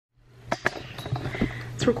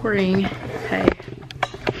It's recording. Hey.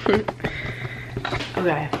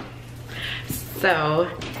 Okay.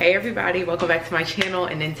 So, hey everybody, welcome back to my channel.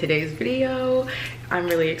 And in today's video, I'm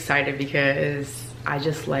really excited because I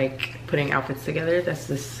just like putting outfits together. That's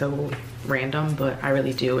just so random, but I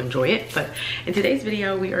really do enjoy it. But in today's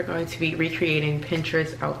video, we are going to be recreating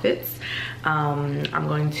Pinterest outfits. I'm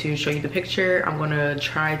going to show you the picture. I'm going to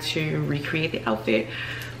try to recreate the outfit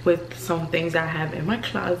with some things I have in my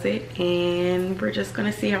closet, and we're just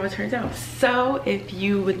gonna see how it turns out. So if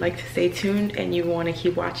you would like to stay tuned and you want to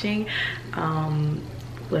keep watching,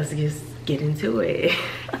 let's just get into it.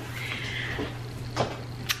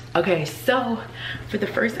 Okay, so for the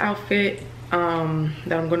first outfit that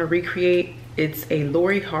I'm gonna recreate, it's a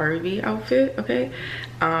Lori Harvey outfit. Okay,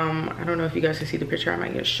 I don't know if you guys can see the picture. I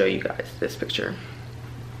might just show you guys this picture.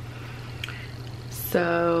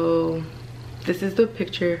 So this is the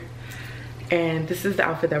picture, and this is the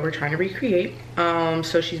outfit that we're trying to recreate.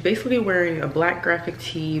 So she's basically wearing a black graphic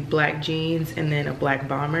tee, black jeans, and then a black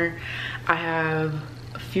bomber. I have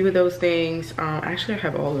a few of those things. Actually I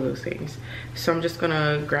have all of those things, so I'm just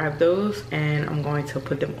gonna grab those and I'm going to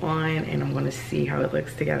put them on, and I'm gonna see how it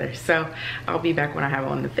looks together. So I'll be back when I have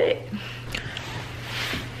on the fit.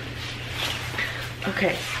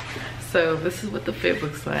 Okay, so this is what the fit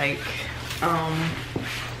looks like.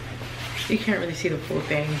 You can't really see the full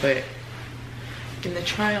thing, but in the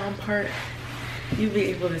try on part, you'll be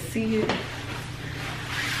able to see it.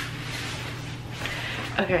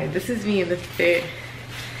 Okay, this is me in the fit.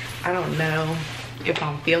 I don't know if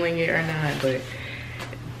I'm feeling it or not, but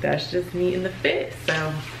that's just me in the fit.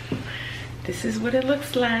 So this is what it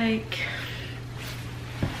looks like.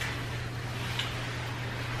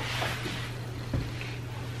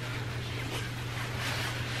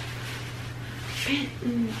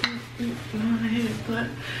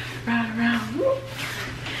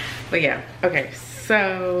 But yeah, okay,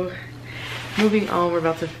 so moving on, we're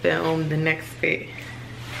about to film the next fit,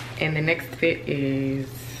 and the next fit is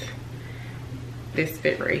this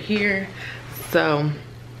fit right here. So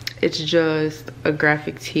it's just a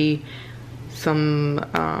graphic tee, some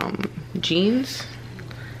jeans,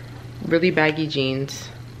 really baggy jeans,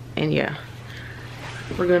 and yeah,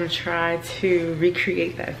 we're gonna try to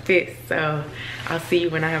recreate that fit. So I'll see you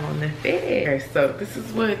when I have on the fit. So this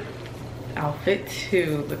is what outfit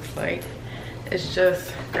 2 looks like. It's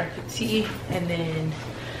just graphic tee, and then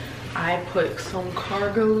I put some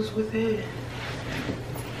cargos with it.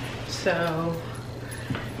 So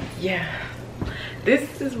yeah,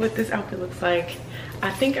 this is what this outfit looks like.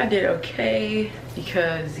 I think I did okay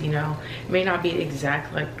because, you know, it may not be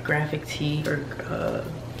exact like graphic tee or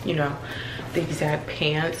you know, the exact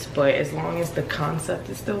pants, but as long as the concept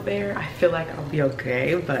is still there, I feel like I'll be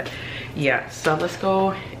okay. But yeah, so let's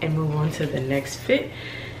go and move on to the next fit.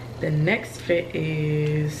 The next fit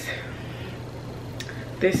is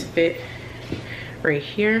this fit right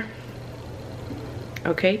here.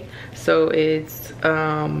 Okay, so it's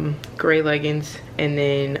gray leggings and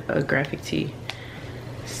then a graphic tee.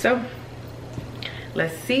 So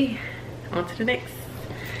let's see, on to the next.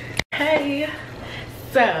 Hey,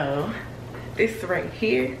 so this right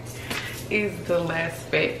here is the last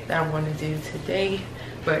fit that I want to do today,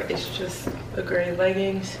 but it's just a gray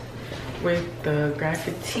leggings with the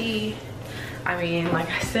graphic tee. I mean, like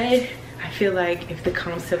I said, I feel like if the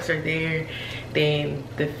concepts are there, then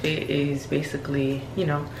the fit is basically, you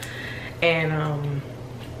know, and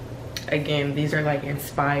again, these are like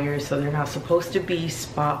inspired, so they're not supposed to be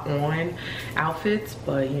spot on outfits,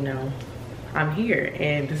 but you know, I'm here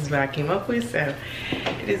and this is what I came up with, so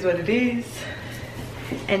it is what it is.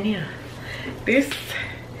 And yeah, this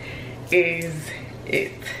is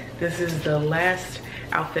it. This is the last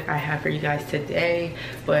outfit I have for you guys today,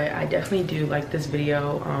 but I definitely do like this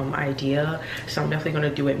video idea, so I'm definitely going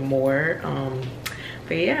to do it more.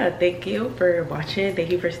 But yeah, thank you for watching.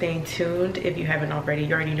 Thank you for staying tuned. If you haven't already,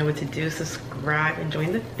 you already know what to do. Subscribe and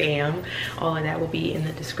join the fam. All of that will be in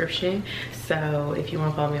the description. So if you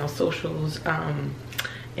want to follow me on socials, and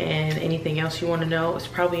anything else you want to know, it's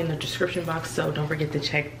probably in the description box, so don't forget to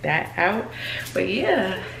check that out. But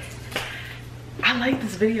yeah, I like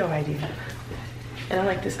this video idea and I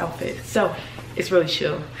like this outfit, so it's really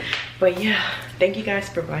chill. But yeah, thank you guys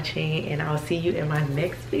for watching, and I'll see you in my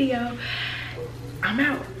next video. I'm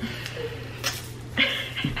out.